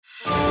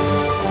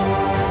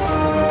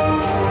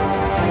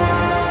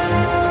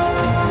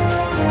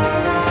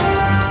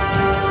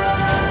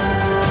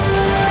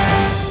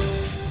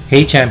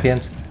Hey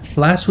champions,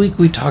 last week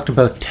we talked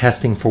about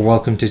testing for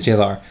Welcome to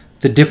Jaelara,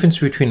 the difference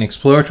between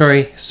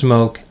Exploratory,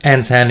 Smoke,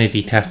 and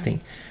Sanity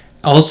Testing.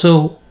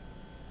 Also,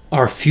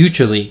 our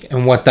future league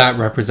and what that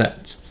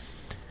represents.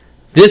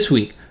 This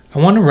week, I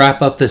want to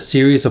wrap up the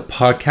series of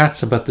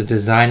podcasts about the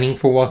designing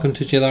for Welcome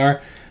to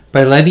Jaelara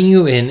by letting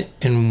you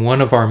in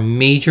one of our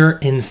major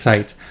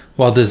insights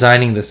while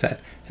designing the set,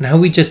 and how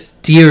we just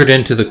steered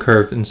into the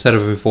curve instead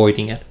of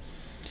avoiding it.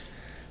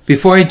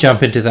 Before I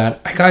jump into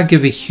that, I gotta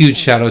give a huge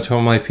shout out to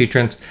all my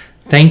patrons.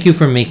 Thank you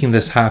for making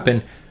this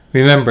happen.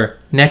 Remember,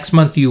 next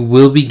month you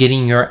will be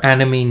getting your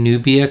Anime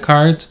Nubia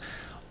cards.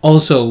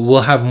 Also,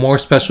 we'll have more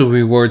special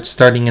rewards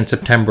starting in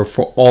September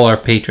for all our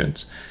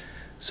patrons.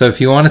 So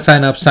if you want to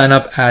sign up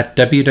at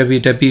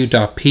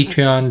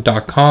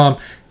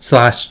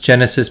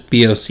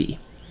www.patreon.com/GenesisBOC.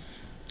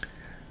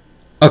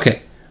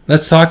 Okay,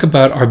 let's talk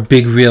about our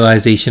big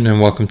realization in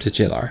Welcome to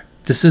Jaelara.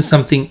 This is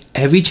something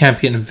every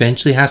champion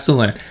eventually has to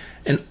learn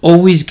and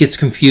always gets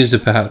confused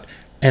about,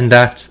 and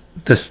that's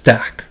the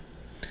stack.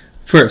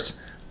 First,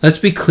 let's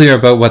be clear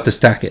about what the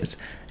stack is.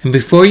 And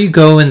before you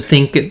go and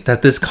think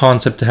that this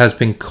concept has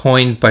been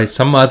coined by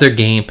some other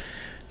game,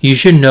 you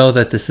should know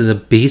that this is a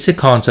basic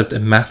concept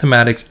in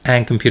mathematics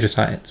and computer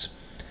science.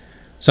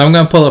 So I'm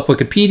going to pull up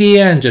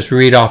Wikipedia and just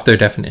read off their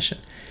definition.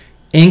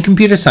 In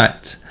computer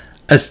science,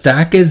 a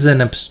stack is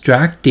an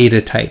abstract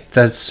data type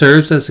that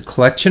serves as a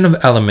collection of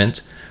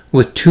elements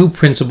with two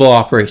principal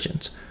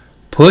operations: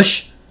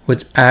 push,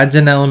 which adds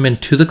an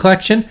element to the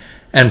collection,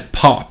 and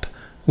pop,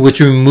 which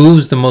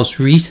removes the most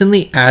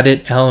recently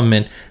added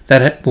element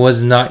that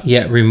was not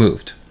yet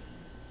removed.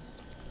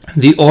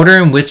 The order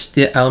in which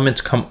the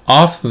elements come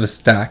off of a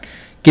stack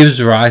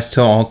gives rise to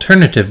an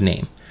alternative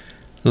name,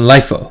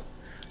 LIFO,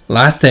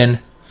 last in,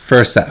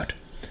 first out.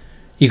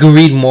 You can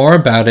read more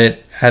about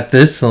it at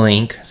this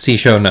link, see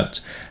show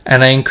notes,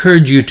 and I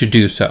encourage you to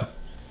do so.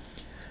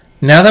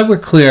 Now that we're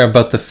clear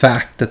about the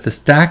fact that the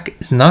stack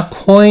is not a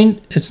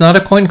coin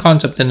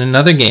concept in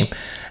another game,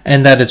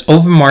 and that it's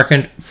open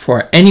market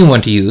for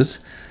anyone to use,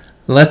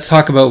 let's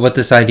talk about what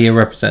this idea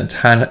represents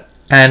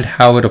and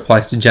how it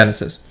applies to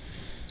Genesis.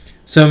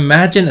 So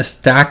imagine a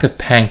stack of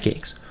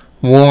pancakes,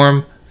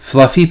 warm,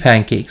 fluffy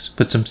pancakes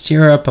with some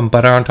syrup and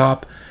butter on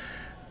top.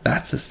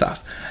 That's the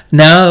stuff.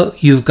 Now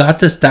you've got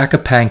the stack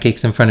of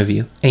pancakes in front of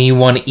you and you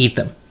want to eat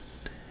them.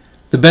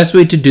 The best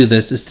way to do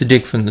this is to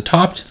dig from the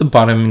top to the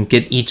bottom and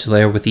get each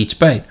layer with each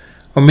bite.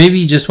 Or maybe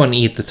you just want to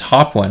eat the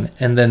top one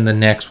and then the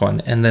next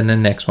one and then the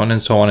next one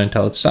and so on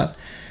until it's done.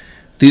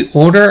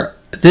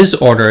 This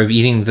order of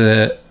eating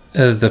the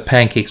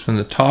pancakes from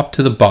the top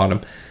to the bottom,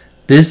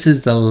 this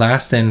is the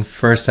last in,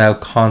 first out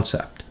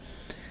concept.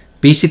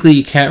 Basically,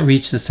 you can't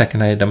reach the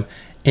second item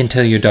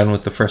until you're done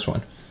with the first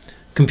one.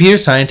 Computer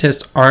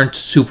scientists aren't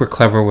super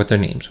clever with their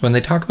names. When they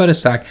talk about a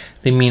stack,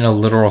 they mean a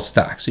literal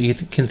stack. So you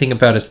can think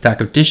about a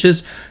stack of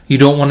dishes. You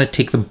don't want to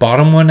take the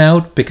bottom one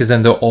out because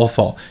then they'll all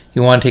fall.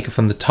 You want to take it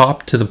from the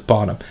top to the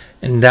bottom.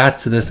 And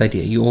that's this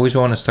idea. You always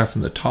want to start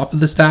from the top of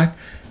the stack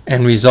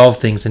and resolve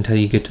things until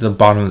you get to the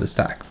bottom of the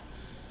stack.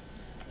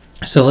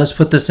 So let's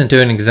put this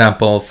into an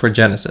example for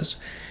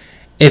Genesis.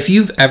 If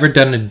you've ever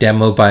done a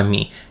demo by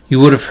me, you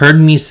would have heard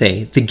me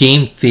say the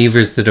game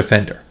favors the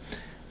defender.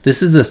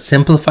 This is a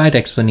simplified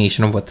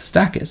explanation of what the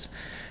stack is.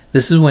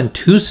 This is when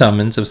two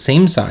summons of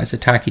same size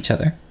attack each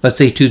other, let's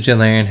say two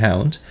Jaelarian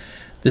hounds.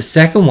 The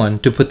second one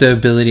to put the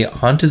ability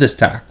onto the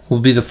stack will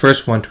be the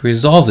first one to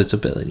resolve its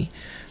ability.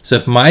 So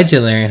if my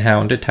Jaelarian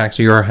hound attacks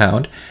your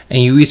hound,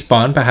 and you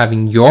respond by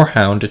having your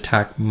hound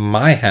attack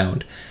my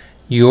hound,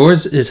 your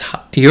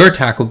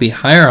attack will be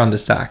higher on the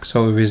stack,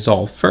 so it will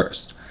resolve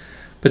first.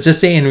 But just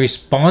say in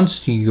response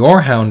to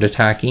your hound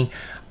attacking,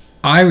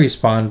 I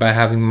respond by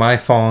having my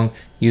Fong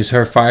use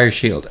her fire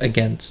shield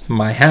against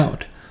my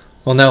hound.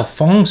 Well, now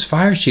Fong's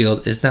fire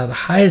shield is now the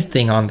highest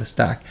thing on the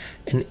stack,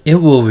 and it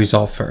will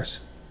resolve first.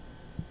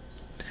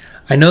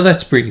 I know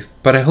that's brief,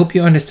 but I hope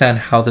you understand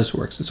how this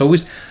works. It's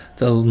always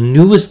the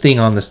newest thing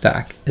on the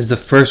stack is the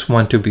first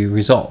one to be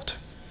resolved.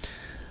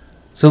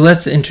 So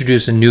let's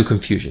introduce a new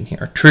confusion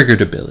here,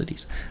 triggered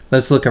abilities.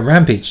 Let's look at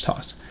Rampage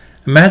Toss.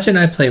 Imagine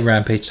I play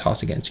Rampage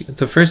Toss against you.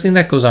 The first thing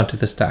that goes onto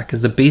the stack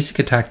is the basic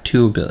attack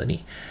 2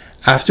 ability.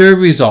 After it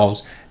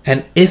resolves,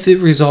 and if it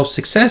resolves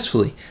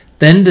successfully,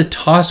 then the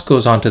toss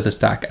goes onto the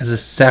stack as a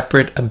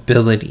separate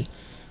ability.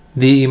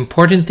 The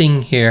important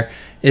thing here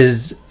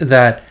is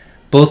that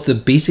both the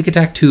basic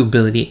attack 2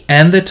 ability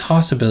and the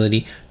toss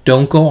ability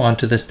don't go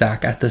onto the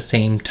stack at the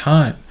same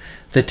time.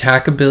 The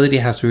attack ability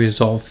has to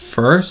resolve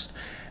first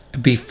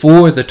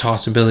before the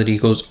toss ability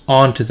goes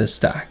onto the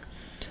stack.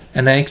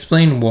 And I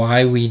explain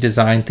why we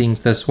design things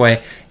this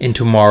way in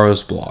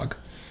tomorrow's blog.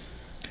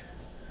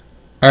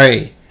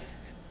 Alright.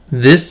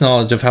 This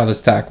knowledge of how the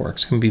stack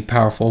works can be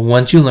powerful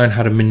once you learn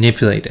how to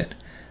manipulate it.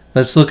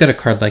 Let's look at a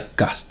card like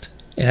Gust.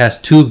 It has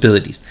 2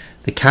 abilities,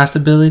 the cast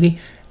ability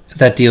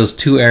that deals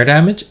 2 air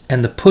damage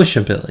and the push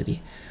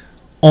ability.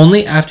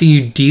 Only after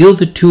you deal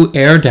the 2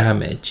 air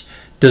damage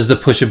does the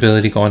push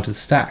ability go onto the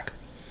stack.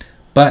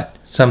 But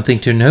something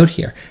to note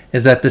here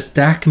is that the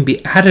stack can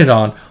be added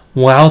on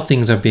while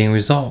things are being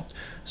resolved.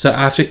 So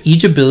after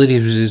each ability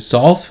is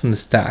resolved from the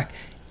stack,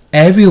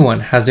 everyone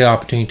has the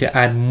opportunity to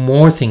add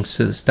more things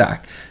to the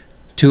stack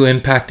to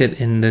impact it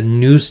in the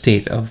new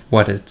state of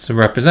what it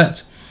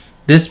represents.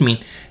 This means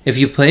if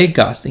you play a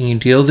gust and you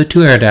deal the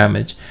 2 air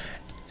damage,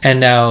 and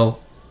now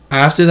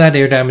after that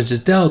air damage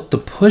is dealt, the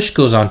push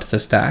goes onto the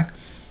stack.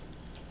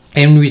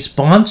 In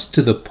response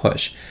to the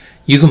push,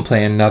 you can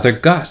play another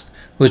gust,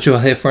 which will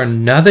hit for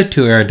another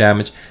 2 air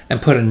damage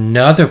and put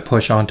another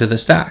push onto the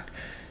stack.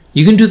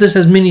 You can do this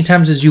as many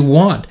times as you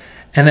want,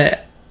 and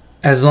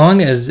as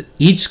long as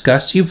each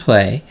gust you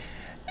play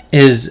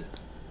is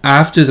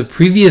after the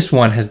previous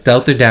one has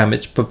dealt their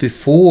damage, but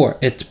before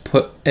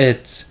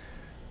its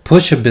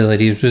push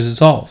ability is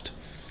resolved.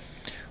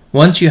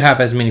 Once you have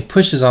as many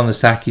pushes on the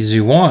stack as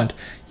you want,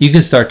 you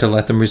can start to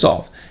let them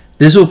resolve.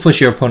 This will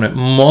push your opponent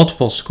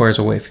multiple squares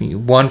away from you,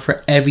 1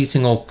 for every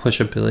single push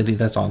ability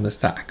that's on the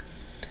stack.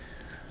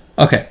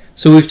 Okay,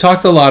 so we've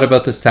talked a lot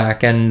about the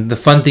stack and the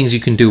fun things you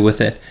can do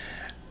with it,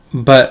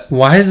 but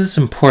why is this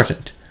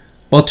important?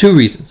 Well, 2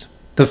 reasons.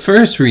 The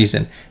first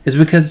reason is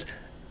because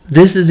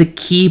this is a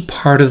key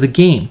part of the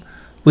game.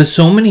 With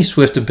so many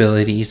swift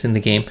abilities in the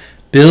game,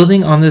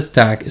 building on this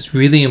stack is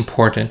really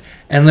important,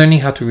 and learning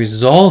how to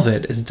resolve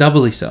it is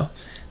doubly so.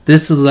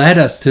 This led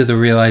us to the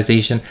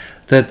realization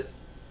that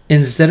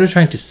instead of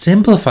trying to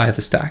simplify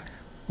the stack,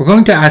 we're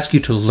going to ask you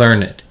to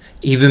learn it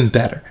even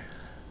better.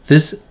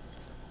 This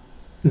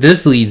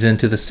leads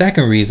into the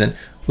second reason,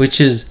 which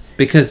is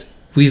because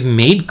we've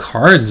made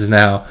cards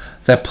now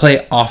that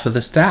play off of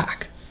the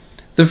stack.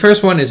 The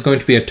first one is going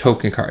to be a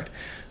token card.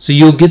 So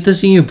you'll get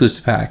this in your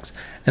booster packs.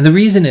 And the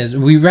reason is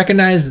we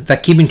recognize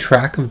that keeping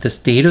track of the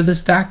state of the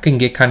stack can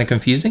get kind of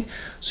confusing.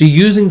 So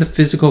using the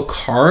physical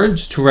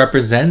cards to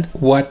represent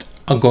what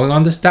are going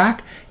on the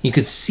stack, you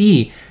could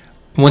see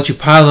once you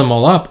pile them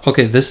all up,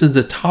 okay, this is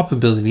the top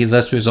ability,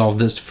 let's resolve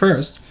this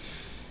first.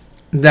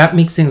 That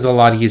makes things a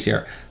lot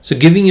easier. So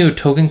giving you a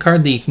token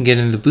card that you can get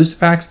in the booster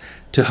packs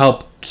to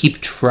help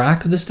keep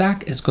track of the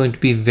stack is going to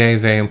be very,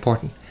 very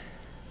important.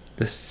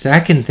 The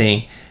second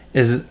thing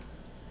is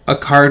a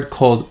card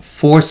called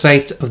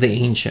Foresight of the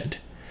Ancient.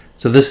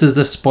 So this is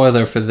the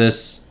spoiler for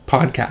this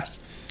podcast.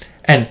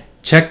 And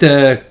check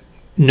the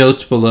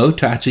notes below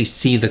to actually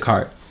see the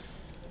card.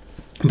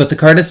 But the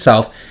card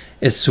itself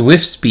is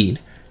Swift Speed,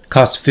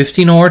 costs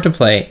 15 ore to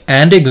play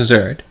and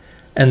exert,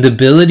 and the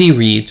ability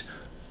reads,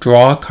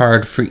 draw a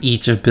card for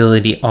each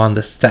ability on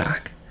the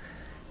stack.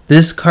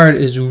 This card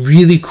is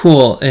really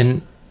cool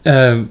when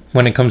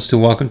it comes to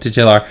Welcome to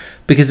Jaelara,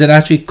 because it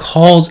actually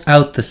calls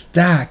out the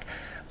stack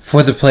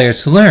for the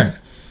players to learn.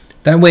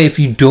 That way, if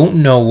you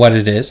don't know what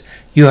it is,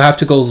 you have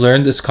to go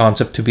learn this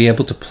concept to be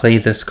able to play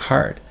this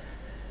card.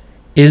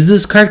 Is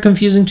this card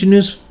confusing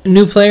to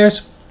new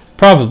players?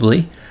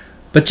 Probably.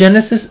 But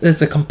Genesis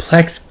is a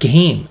complex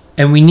game,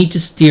 and we need to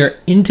steer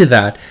into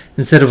that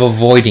instead of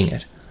avoiding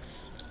it.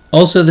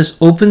 Also, this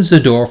opens the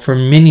door for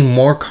many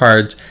more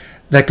cards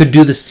that could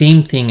do the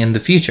same thing in the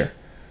future.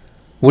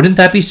 Wouldn't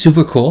that be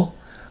super cool?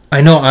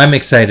 I know I'm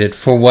excited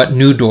for what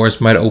new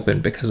doors might open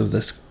because of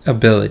this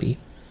ability.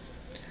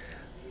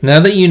 Now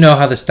that you know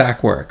how the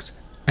stack works,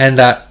 and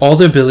that all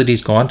the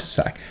abilities go onto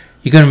stack,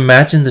 you can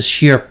imagine the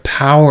sheer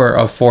power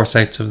of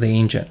Foresights of the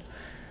Ancient.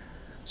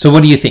 So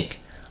what do you think?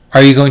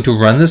 Are you going to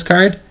run this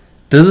card?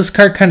 Does this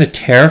card kind of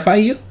terrify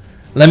you?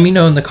 Let me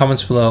know in the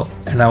comments below,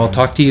 and I will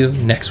talk to you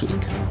next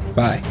week.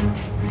 Bye.